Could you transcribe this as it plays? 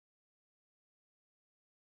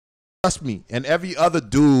trust me, and every other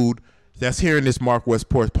dude that's hearing this MarcWes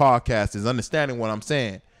Sport Podcast is understanding what I'm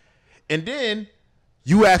saying. And then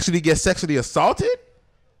you actually get sexually assaulted?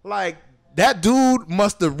 Like, that dude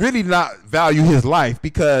must have really not valued his life,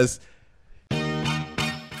 because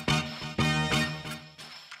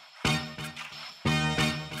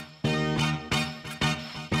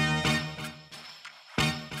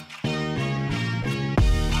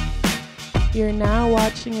You're now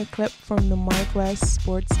watching a clip from the MarcWes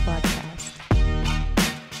Sports Podcast.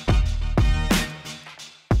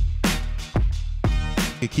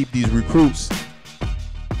 you keep these recruits.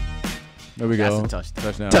 There we go. That's a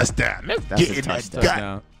touchdown. Touchdown. Let's That's get a in that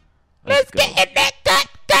touchdown. gut. Let's get in that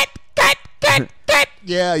gut.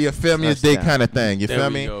 Yeah, you feel me? It's that kind of thing. You There feel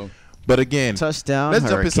we me? go. But again, Touchdown. let's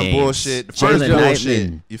jump in some Hurricanes. bullshit. The Jalen first bullshit,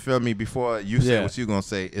 Knighton. you feel me? Before you say Yeah. what you gonna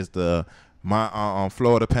say, is the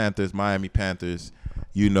Florida Panthers, Miami Panthers.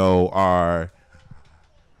 You know, our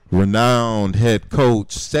renowned head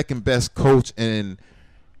coach, second best coach in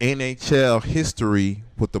NHL history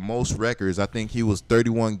with the most records. I think he was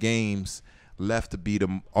 31 games left to be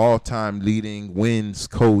the all-time leading wins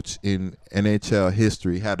coach in NHL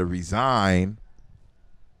history. Had to resign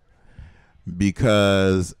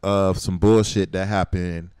because of some bullshit that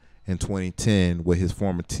happened in 2010 with his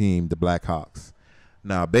former team, the Blackhawks.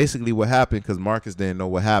 Now, basically what happened, because Marcus didn't know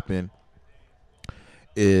what happened,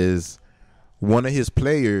 is one of his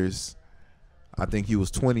players, I think he was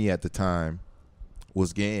 20 at the time,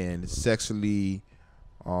 was getting sexually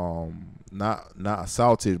not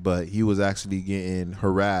assaulted, but he was actually getting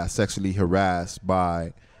sexually harassed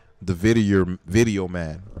by the video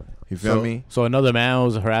man. You feel me? So another man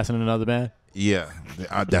was harassing another man? Yeah,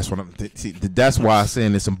 that's what I'm. That's why I'm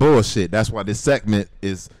saying it's some bullshit. That's why this segment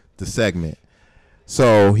is the segment.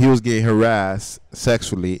 So he was getting harassed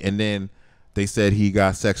sexually, and then they said he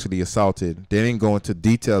got sexually assaulted. They didn't go into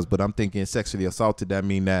details, but I'm thinking sexually assaulted, that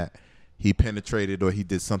mean that he penetrated or he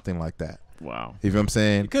did something like that. Wow. You feel what I'm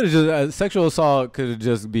saying? It could have just sexual assault could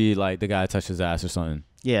just be like the guy touched his ass or something.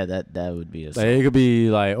 Yeah, that would be a. Like it could be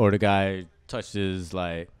like, or the guy touched his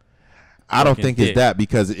like. I don't fucking think dick. it's that,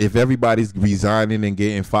 because if everybody's resigning and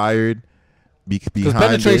getting fired Because behind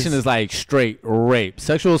penetration this, is like straight rape.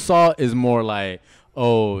 Sexual assault is more like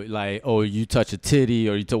you touch a titty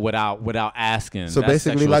or you without asking. so That's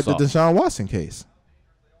basically sexual like assault. the Deshaun Watson case,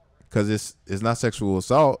 because it's not sexual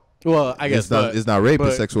assault. Well, I guess it's not rape,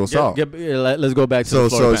 it's sexual assault. Let's go back to the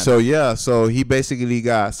Florida Panthers. So he basically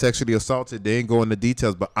got sexually assaulted. They didn't go into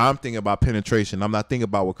details, but I'm thinking about penetration. I'm not thinking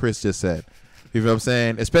about what Chris just said. You feel what I'm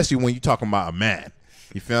saying? Especially when you're talking about a man.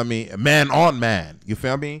 You feel me? A man on man. You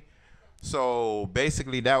feel me? So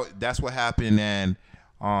basically that's what happened, and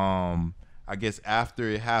I guess after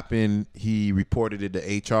it happened, he reported it to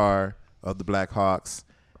HR of the Blackhawks,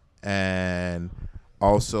 and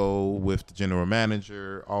also with the general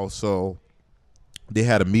manager. Also, they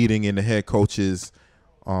had a meeting in the head coach's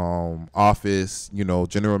office,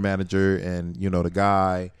 general manager and, the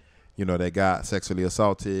guy, that got sexually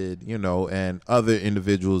assaulted, and other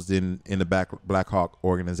individuals in the Blackhawk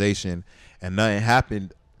organization. And nothing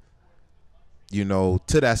happened, to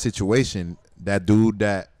that situation. That dude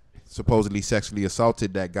that supposedly sexually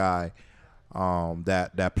assaulted that guy,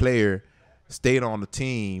 that player, stayed on the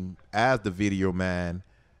team as the video man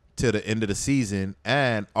till the end of the season,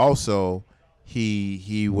 and also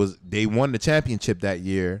they won the championship that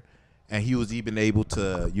year, and he was even able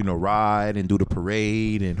to ride and do the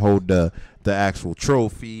parade and hold the actual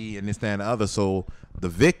trophy and this, that, and the other. So the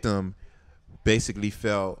victim basically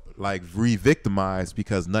felt like re-victimized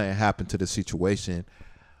because nothing happened to the situation.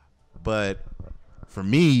 But for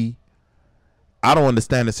me, I don't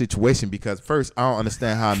understand the situation, because first, I don't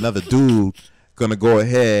understand how another dude gonna go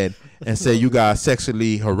ahead and say you got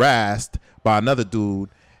sexually harassed by another dude,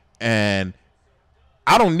 and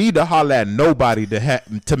I don't need to holler at nobody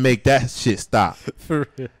to make that shit stop. I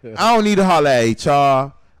don't need to holler at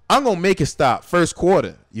HR. I'm gonna make it stop first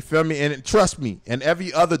quarter. You feel me? And trust me, and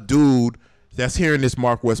every other dude that's hearing this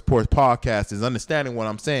MarcWes Sport Podcast is understanding what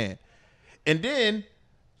I'm saying. And then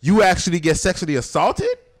you actually get sexually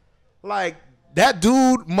assaulted? Like, that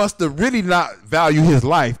dude must have really not valued his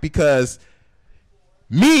life, because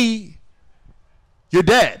me, you're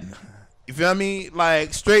dead. You feel me?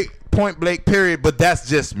 Like, straight point blank period. But that's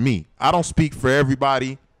just me. I don't speak for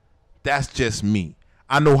everybody. That's just me.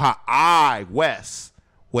 I know how Wes,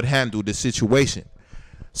 would handle the situation.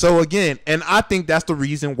 So again, and I think that's the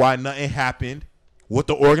reason why nothing happened with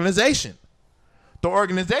the organization. The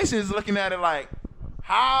organization is looking at it like,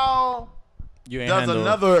 how does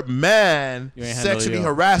another man sexually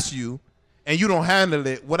harass you and you don't handle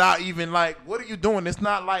it without even, like, what are you doing? It's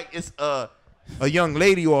not like it's a a young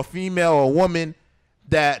lady or a female or a woman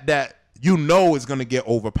that you know is gonna get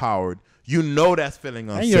overpowered. You know that's feeling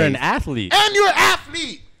unsafe. And you're an athlete. And you're an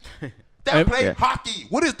athlete that play yeah. hockey.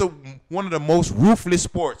 What is one of the most ruthless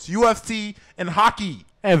sports? UFC and hockey.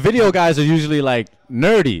 And video guys are usually like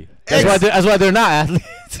nerdy. That's why they're not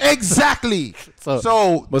athletes. Exactly.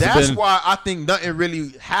 So must have that's been- why I think nothing really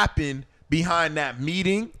happened behind that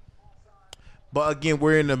meeting. But again,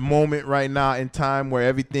 we're in a moment right now in time where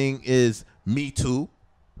everything is Me Too.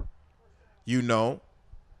 You know,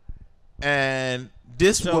 and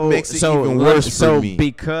this what makes it even worse for me. So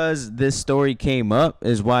because this story came up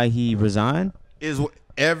is why he resigned? Is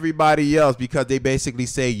everybody else, because they basically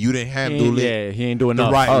say you didn't handle it. Yeah, he ain't doing the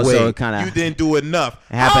enough. right Oh, way. so it kinda You didn't do enough.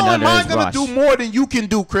 happened How am under I his gonna rush. do more than you can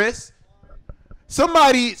do, Chris?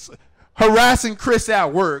 Somebody's harassing Chris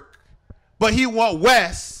at work, but he want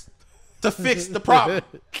Wes to fix the problem.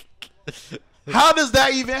 How does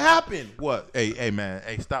that even happen? What? Hey, man.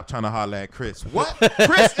 Hey, stop trying to holler at Chris. What?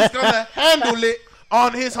 Chris is gonna handle it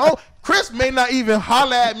on his own. Chris may not even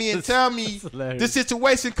holler at me and tell me the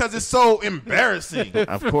situation because it's so embarrassing.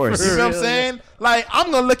 Of course. You know what I'm saying? Like, I'm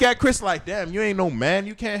going to look at Chris like, damn, you ain't no man.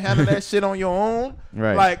 You can't handle that shit on your own.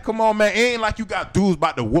 Right. Like, come on, man. It ain't like you got dudes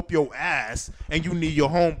about to whoop your ass and you need your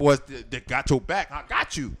homeboys that got your back. I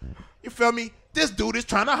got you. You feel me? This dude is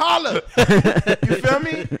trying to holler. You feel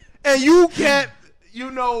me? And you can't,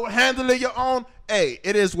 handle it your own. Hey,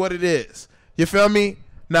 it is what it is. You feel me?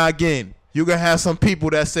 Now, again, you're going to have some people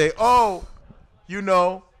that say, you're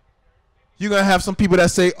going to have some people that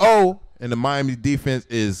say, and the Miami defense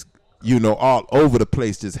is, all over the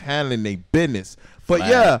place, just handling their business. But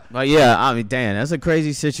yeah, I mean, damn, that's a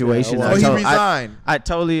crazy situation. Yeah, he resigned. I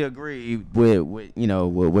totally agree with with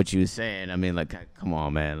what you were saying. I mean, like, come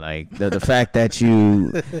on, man. Like the fact that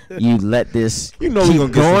you let this we're keep going to get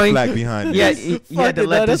some going. flack behind Yeah, this. you had to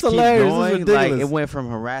let this That's keep hilarious. This is going. Like, ridiculous. it went from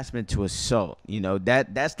harassment to assault.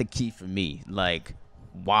 That's the key for me. Like,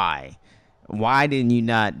 why? Why didn't you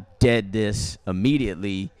not dead this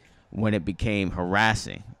immediately when it became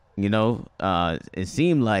harassing? It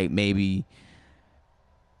seemed like maybe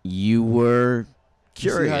you were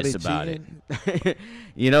curious about it.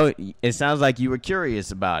 It sounds like you were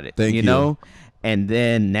curious about it. Thank you. And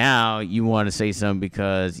then now you want to say something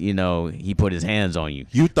because he put his hands on you.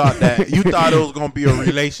 You thought it was gonna be a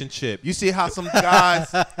relationship. You see how some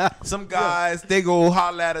guys they go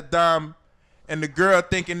holler at a dime, and the girl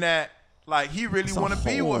thinking that like he really want to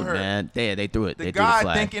be with her. Man, they threw it. The they guy threw the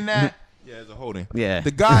flag. thinking that it's a holding. Yeah.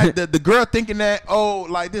 The guy, the girl thinking that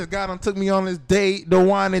like this guy done took me on this date, the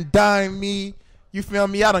wine and dine me. You feel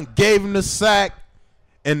me? I done gave him the sack,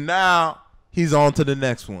 and now he's on to the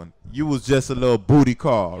next one. You was just a little booty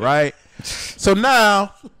call, right? So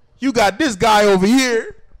now you got this guy over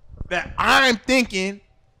here that I'm thinking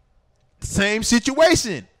same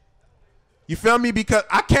situation. You feel me? Because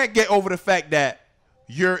I can't get over the fact that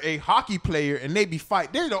you're a hockey player and they be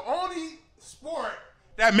fight. They're the only sport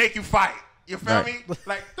that make you fight. You feel me?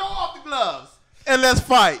 Like, throw off the gloves and let's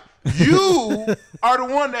fight. You are the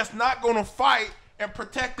one that's not going to fight and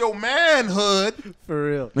protect your manhood For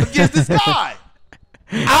real. against this guy.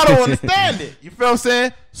 I don't understand it. You feel what I'm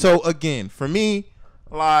saying? So, again, for me,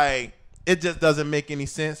 like, it just doesn't make any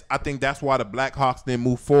sense. I think that's why the Blackhawks didn't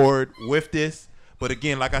move forward with this. But,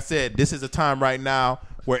 again, like I said, this is a time right now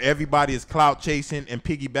where everybody is clout chasing and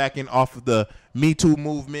piggybacking off of the Me Too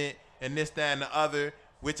movement and this, that, and the other,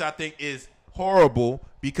 which I think is horrible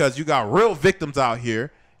because you got real victims out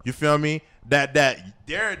here. You feel me? That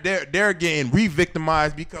they're getting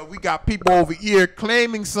re-victimized because we got people over here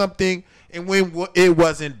claiming something and when it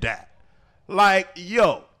wasn't that. Like,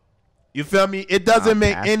 yo, you feel me? It doesn't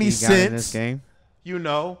make any sense. In this game.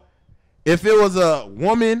 If it was a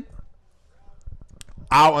woman,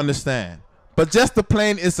 I'll understand. But just the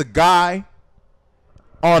plain it's a guy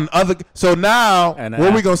on other. So now, And, what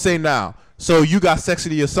are we gonna say now? So you got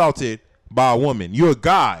sexually assaulted by a woman. You're a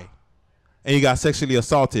guy, and you got sexually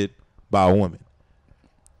assaulted by a woman.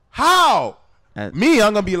 How? I'm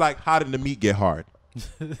gonna be like, how did the meat get hard?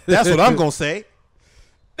 That's what I'm gonna say.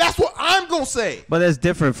 That's what I'm gonna say. But that's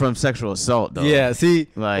different from sexual assault, though. Yeah, see,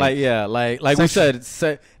 Like- like we said,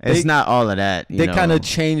 It's not all of that. They kind of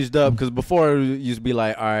changed up because before it used to be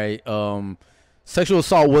like, all right, sexual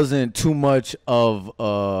assault wasn't too much of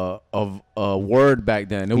a word back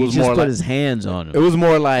then. It He was just more put like his hands on him. it was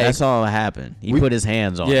more like That's all that happened. He put his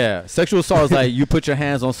hands on him. yeah, sexual assault is like you put your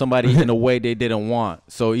hands on somebody in a way they didn't want.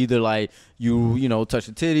 So either like you touch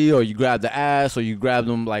the titty or you grab the ass or you grab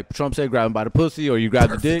them like Trump said, grab them by the pussy or you grab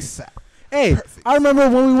the dick. Hey, I remember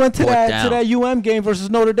when we went to Fourth that down. UM game versus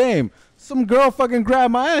Notre Dame. some girl fucking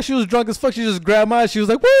grabbed my ass. She was drunk as fuck. She just grabbed my ass. She was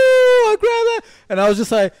like, woo, I grabbed that. And I was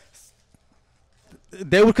just like,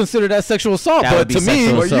 they would consider that sexual assault. That But to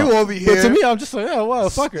me, Well, you over here. but to me, I'm just like, oh, wow,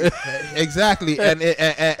 fuck it. Exactly,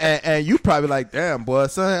 and you probably like, damn, boy,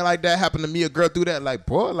 something like that happened to me. A girl do that, like,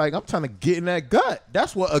 boy, like I'm trying to get in that gut.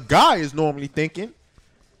 That's what a guy is normally thinking.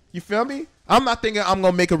 You feel me? I'm not thinking I'm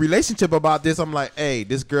gonna make a relationship about this. I'm like, hey,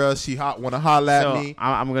 this girl, she wanna holler at me.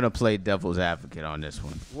 I'm gonna play devil's advocate on this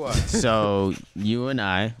one. What? So you and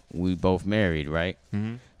I, we both married, right?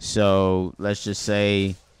 Mm-hmm. So let's just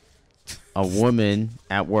say a woman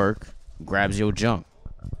at work grabs your junk,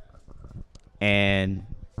 and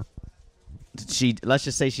let's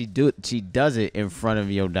just say she does it in front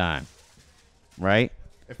of your dime, right?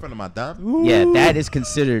 In front of my dime? Yeah, that is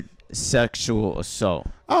considered sexual assault.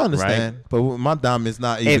 I understand, right? but my dime is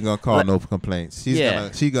not even gonna call no complaints.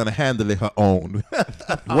 She's gonna handle it her own.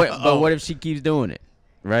 But what if she keeps doing it,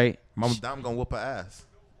 right? My dime gonna whoop her ass.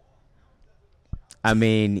 I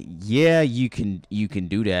mean, yeah, you can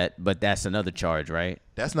do that, but that's another charge, right?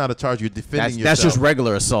 That's not a charge. You're defending yourself. That's just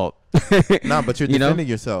regular assault. Nah, but you're defending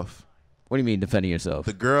yourself. What do you mean defending yourself?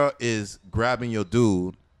 The girl is grabbing your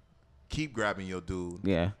dude, keep grabbing your dude,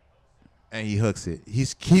 Yeah. and he hooks it.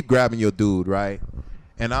 He's keep grabbing your dude, right?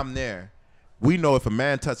 And I'm there. We know if a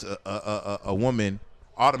man touches a woman,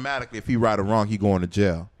 automatically, if he right or wrong, he going to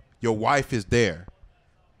jail. Your wife is there.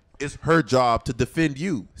 It's her job to defend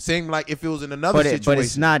you. Same like if it was in another situation. But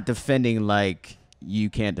it's not defending like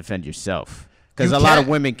you can't defend yourself. Because You a lot of can't-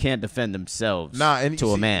 women can't defend themselves to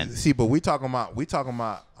a man. See, but we talking about.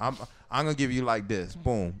 I'm gonna give you like this.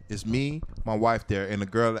 Boom. It's me, my wife there, and the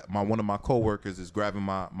girl. One of my coworkers is grabbing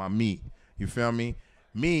my meat. You feel me?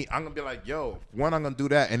 Me, I'm gonna be like, yo, I'm gonna do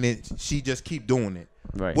that, and then she just keep doing it.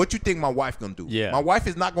 Right. What you think my wife gonna do? Yeah. My wife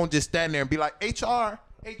is not gonna just stand there and be like, HR.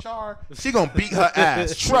 She gonna beat her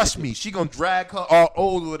ass. Trust me. She gonna drag her all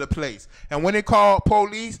over the place. And when they call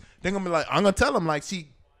police, they're gonna be like, I'm gonna tell them like she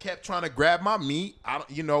kept trying to grab my meat.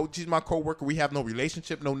 She's my coworker. We have no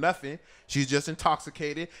relationship, no nothing. She's just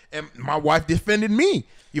intoxicated, and my wife defended me.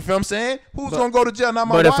 You feel what I'm saying? Who's gonna go to jail? Not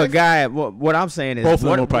my wife. But if a guy, what I'm saying is, Both of them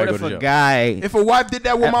will what probably if go to a jail. guy, If a wife did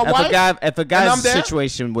that with my wife, if a and guy's I'm there?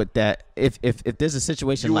 situation with that, if there's a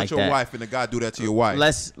situation you like with your that, wife and the guy do that to your wife.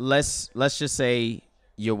 let's just say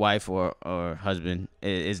your wife or husband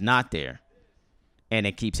is not there, and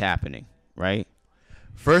it keeps happening, right?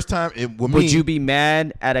 First time with me. Would you be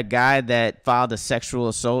mad at a guy that filed a sexual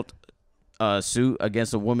assault suit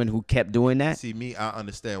against a woman who kept doing that? See me, I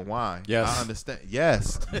understand why. Yes. I understand.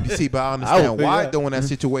 Yes. You see, but I understand why yeah. doing that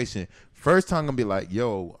situation. First time I'm gonna be like,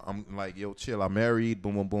 yo, chill. I'm married.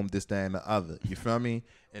 Boom, boom, boom. This, that, and the other. You feel me?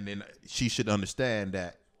 And then she should understand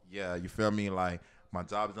that. Yeah, you feel me? Like my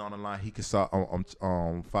job is on the line. He could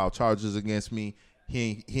file charges against me.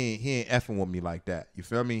 He ain't effing with me like that. You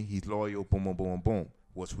feel me? He's loyal. Boom, boom, boom, boom.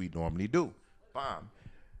 Which we normally do. Bam.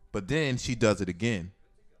 But then she does it again.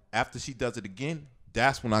 After she does it again,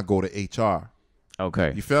 that's when I go to HR.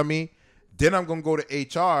 Okay. You feel me? Then I'm going to go to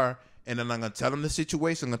HR, and then I'm going to tell them the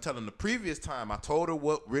situation. I'm going to tell them the previous time I told her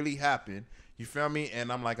what really happened. You feel me?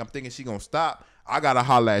 And I'm thinking she going to stop. I got to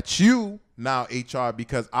holler at you now, HR,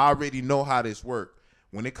 because I already know how this works.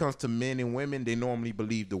 When it comes to men and women, they normally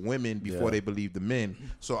believe the women before they believe the men.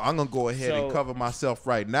 So I'm going to go ahead and cover myself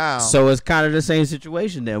right now. So it's kind of the same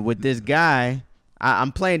situation then with this guy.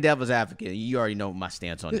 I'm playing devil's advocate. You already know my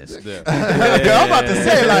stance on this. I'm about to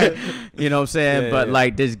say, like, you know what I'm saying? Yeah, but yeah.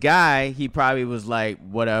 like this guy, he probably was like,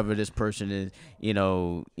 whatever this person is,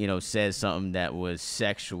 says something that was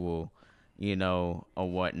sexual, or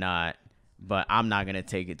whatnot. But I'm not gonna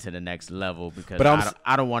take it to the next level because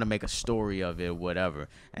I don't want to make a story of it, whatever.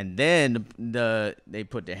 And then they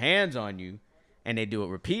put their hands on you, and they do it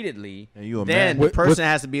repeatedly. And you a then man. the person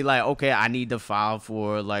has to be like, okay, I need to file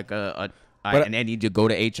for like and they need to go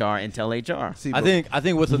to HR and tell HR. see, I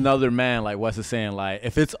think with another man, like Wes is saying, like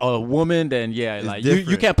if it's a woman, then yeah, It's like you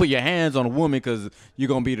different. can't put your hands on a woman because you're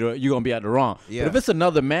gonna be at the wrong. Yeah. But if it's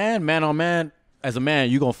another man on man, as a man,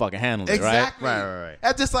 you gonna fucking handle it, Exactly. Right.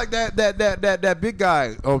 That's just like that big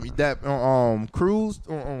guy, Cruz,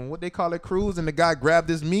 what they call it, Cruz, and the guy grabbed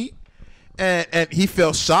his meat, and he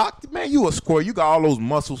felt shocked. Man, you a square. You got all those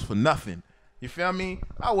muscles for nothing. You feel me?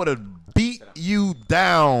 I would have beat you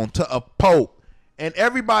down to a pulp, and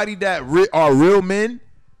everybody that are real men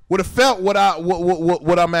would have felt what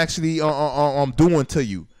I'm actually doing to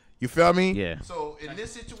you. You feel me? Yeah. So in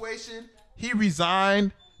this situation, he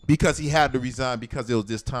resigned because he had to resign because it was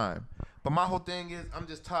this time. But my whole thing is, I'm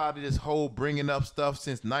just tired of this whole bringing up stuff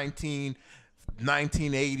since 19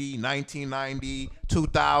 1980, 1990,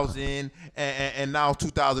 2000, and now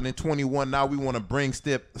 2021. Now we want to bring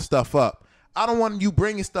stuff up. I don't want you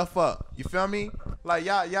bringing stuff up. You feel me? Like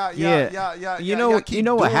yeah. You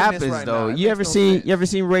know what happens right though. You ever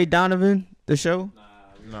seen Ray Donovan, the show?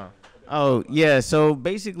 No. Oh yeah. So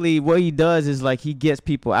basically, what he does is like he gets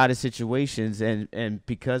people out of situations, and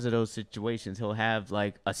because of those situations, he'll have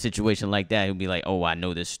like a situation like that. He'll be like, "Oh, I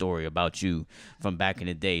know this story about you from back in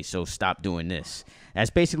the day, so stop doing this." That's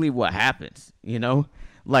basically what happens. You know,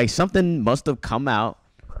 like something must have come out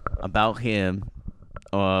about him.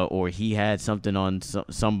 Or he had something on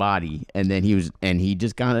somebody, and then he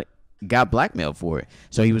just kind of got blackmailed for it.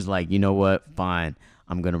 So he was like, you know what? Fine,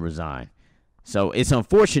 I'm gonna resign. So it's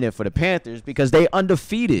unfortunate for the Panthers because they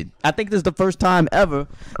undefeated. I think this is the first time ever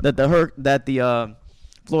that the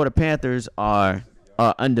Florida Panthers are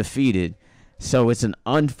undefeated. So it's an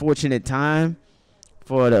unfortunate time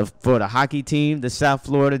for the hockey team, the South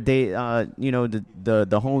Florida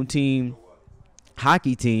the home team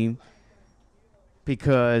hockey team.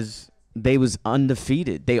 Because they was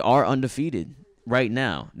undefeated. They are undefeated right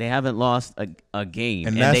now. They haven't lost a game.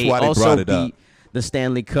 And that's why they also brought it up. Beat the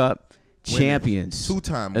Stanley Cup champions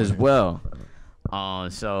two-time as well.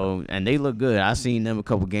 And they look good. I seen them a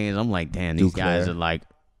couple games. I'm like, damn, these guys are like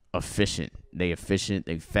efficient. They efficient.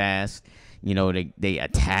 They fast. You know, they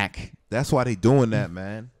attack. That's why they doing that,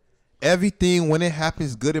 man. Everything, when it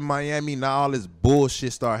happens good in Miami, now all this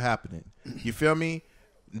bullshit start happening. You feel me?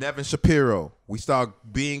 Nevin Shapiro, we start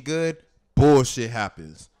being good, bullshit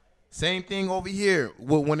happens. Same thing over here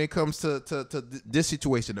when it comes to this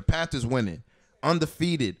situation. The Panthers winning,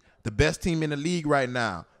 undefeated, the best team in the league right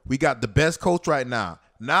now. We got the best coach right now.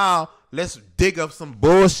 Now let's dig up some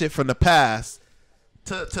bullshit from the past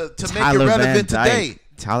to make it relevant today.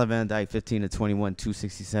 Tyler Van Dyke, 15 to 21,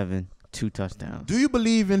 267, 2 touchdowns. Do you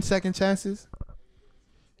believe in second chances?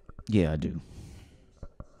 Yeah, I do.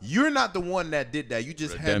 You're not the one that did that. You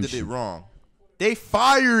just handled it wrong. They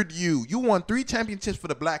fired you. You won 3 championships for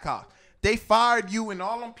the Blackhawks. They fired you and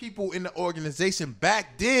all them people in the organization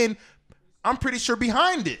back then. I'm pretty sure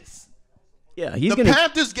behind this. Yeah,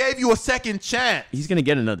 Panthers gave you a second chance. He's gonna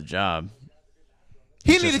get another job.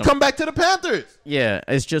 He needed to come back to the Panthers. Yeah,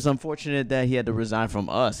 it's just unfortunate that he had to resign from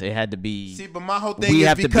us. It had to be. See, but my whole thing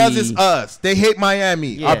is because it's us. They hate Miami.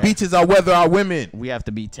 Yeah. Our beaches, our weather, our women. We have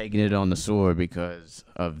to be taking it on the sword because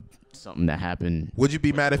of something that happened. Would you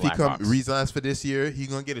be mad if he resigns for this year? He's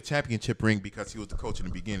gonna get a championship ring because he was the coach in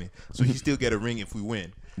the beginning. So he still get a ring if we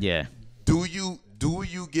win. Yeah. Do you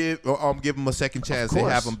give him a second chance and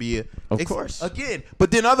have him be of course again? But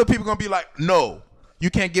then other people gonna be like, no. You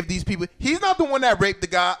can't give these people. He's not the one that raped the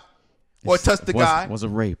guy or touched the guy. Was a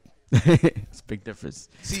rape. It's a big difference.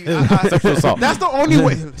 See, that's the only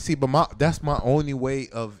way. See, but that's my only way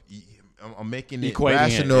of making it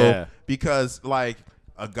rational because like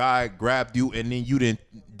a guy grabbed you and then you didn't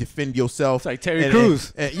defend yourself. It's like Terry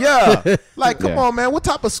Crews. Yeah. Like, come on, man. What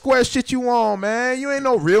type of square shit you on, man? You ain't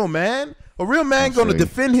no real man. A real man gonna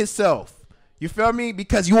defend himself. You feel me?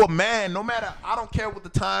 Because you a man. No matter, I don't care what the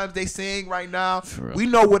times they saying right now. We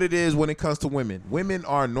know what it is when it comes to women. Women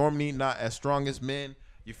are normally not as strong as men.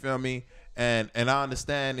 You feel me? And I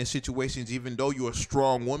understand in situations, even though you're a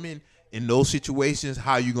strong woman, in those situations,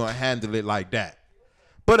 how you gonna handle it like that?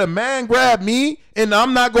 But a man grabbed me, and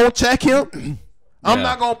I'm not gonna check him. I'm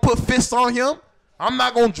not gonna put fists on him. I'm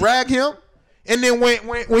not gonna drag him. And then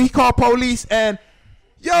when he called police and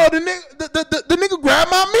the nigga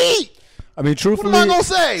grabbed my meat. I mean, truthfully, what am I gonna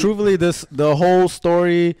say? Truthfully, the whole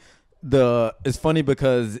story, it's funny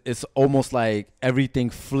because it's almost like everything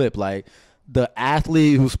flipped. Like the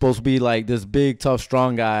athlete who's supposed to be like this big, tough,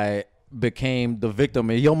 strong guy became the victim.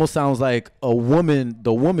 And he almost sounds like the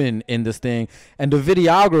woman in this thing. And the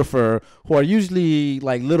videographer, who are usually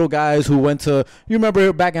like little guys who went to, you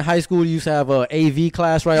remember back in high school, you used to have a AV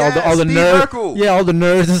class, right? Yes, all the nerds. Urkel. Yeah, all the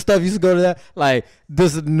nerds and stuff used to go to that. Like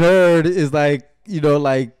this nerd is like,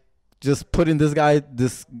 like, just putting this guy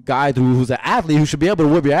who's an athlete who should be able to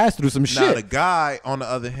whip your ass through some shit. Now the guy, on the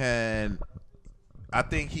other hand, I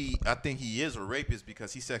think he is a rapist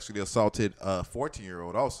because he sexually assaulted a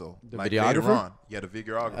 14-year-old also. The videographer? Yeah, the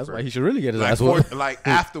videographer. That's why he should really get his ass whooped. Like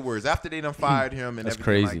afterwards, after they done fired him and everything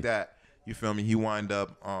crazy. like that, you feel me? He wind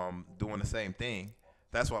up doing the same thing.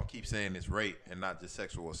 That's why I keep saying it's rape and not just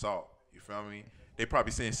sexual assault. You feel me? They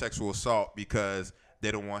probably saying sexual assault because they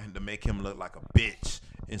don't want him to make him look like a bitch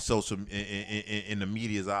in in the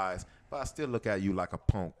media's eyes. But I still look at you like a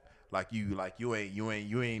punk. Like you ain't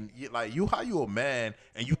like you. How you a man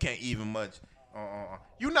and you can't even much?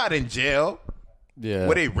 You not in jail. Yeah.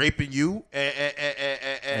 Where they raping you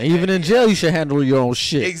And even in jail, you should handle your own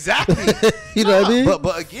shit. Exactly. You know what I mean?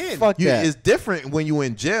 But again, Fuck that. it's different when you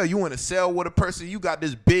in jail. You in a cell with a person. You got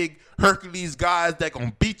this big Hercules guys that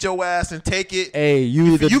gonna beat your ass and take it. Hey,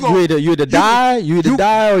 you either die,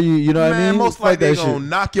 or you know what I mean? Most likely they gonna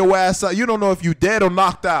knock your ass out. You don't know if you dead or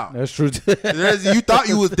knocked out. That's true. You thought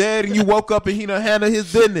you was dead and you woke up and he done handled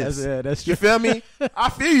his business. That's true. You feel me? I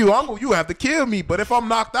feel you. You have to kill me. But if I'm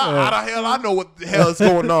knocked out, how the hell I know what the hell is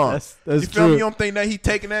going on? That's you feel true. me? You don't think that he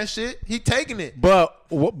taking that shit? He taking it. But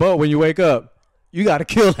when you wake up, you gotta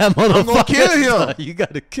kill that motherfucker. I'm gonna kill him. You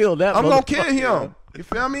gotta kill that. I'm gonna kill him. You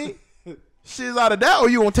feel me? Shit's out of that, or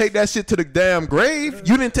you gonna take that shit to the damn grave?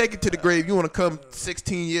 You didn't take it to the grave. You wanna come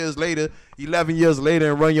 16 years later, 11 years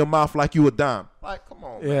later, and run your mouth like you a dime? Like, come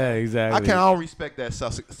on, man. Yeah, exactly. I don't respect that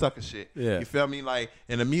sucker shit. Yeah. You feel me? Like,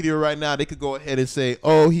 in the media right now, they could go ahead and say,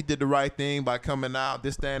 oh, he did the right thing by coming out,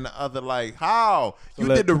 this, that, and the other. Like, how? You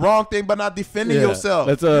did the wrong thing by not defending yourself.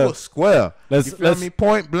 You a square. You feel me?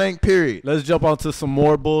 Point blank, period. Let's jump onto some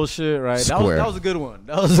more bullshit, right? That was a good one.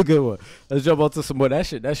 Let's jump onto some more. That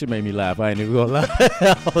shit made me laugh. I ain't even gonna lie.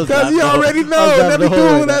 Because you already know. Every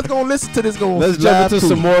dude that's gonna listen to this gonna Let's jump into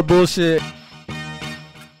some more bullshit.